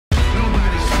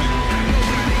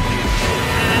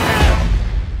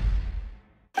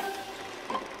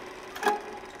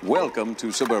Welcome to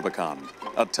Suburbicon,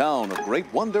 a town of great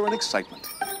wonder and excitement.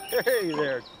 Hey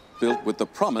there. Built with the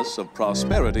promise of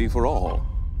prosperity for all.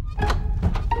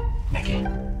 Nikki,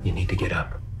 you need to get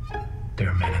up. There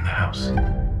are men in the house.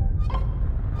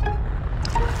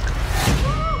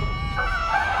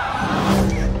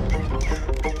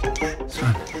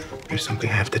 Son, there's something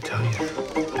I have to tell you.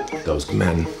 Those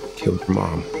men killed your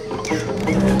mom.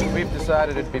 We've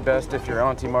decided it'd be best if your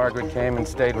Auntie Margaret came and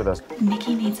stayed with us.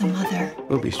 Nikki needs a mother.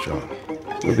 We'll be strong.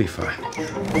 We'll be fine.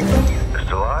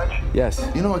 Mr. Lodge? Yes.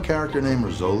 You know a character named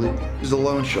Rizzoli? He's a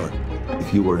loan shark.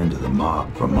 If you were into the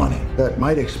mob for money, that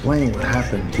might explain what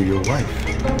happened to your wife.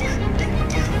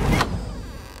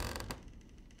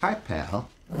 Hi, pal.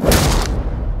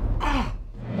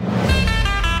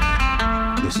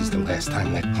 This is the last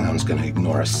time that clown's gonna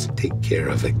ignore us. Take care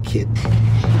of a kid.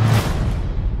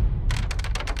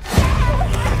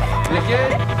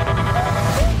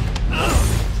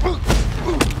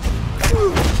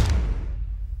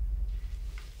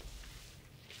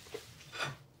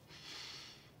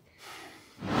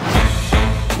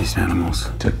 These animals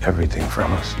took everything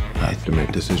from us. I have to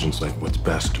make decisions like what's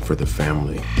best for the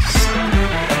family.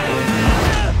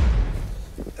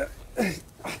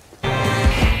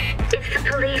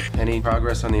 Any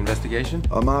progress on the investigation?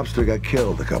 A mobster got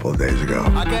killed a couple of days ago.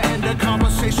 I can end the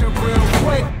conversation real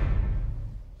quick.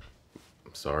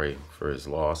 I'm sorry for his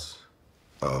loss.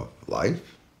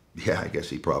 Life? Yeah, I guess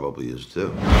he probably is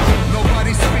too.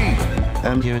 Nobody speak.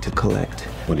 I'm here to collect.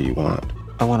 What do you want?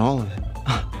 I want all of it.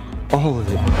 All of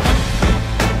it.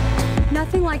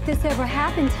 Nothing like this ever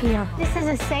happened here. This is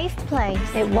a safe place.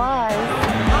 It was.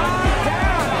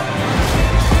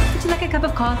 Would you like a cup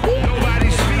of coffee? Nobody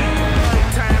speak.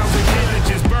 Towns and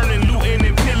villages burning, looting,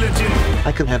 and pillaging.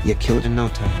 I could have you killed in no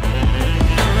time.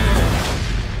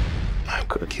 I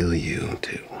could kill you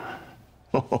too.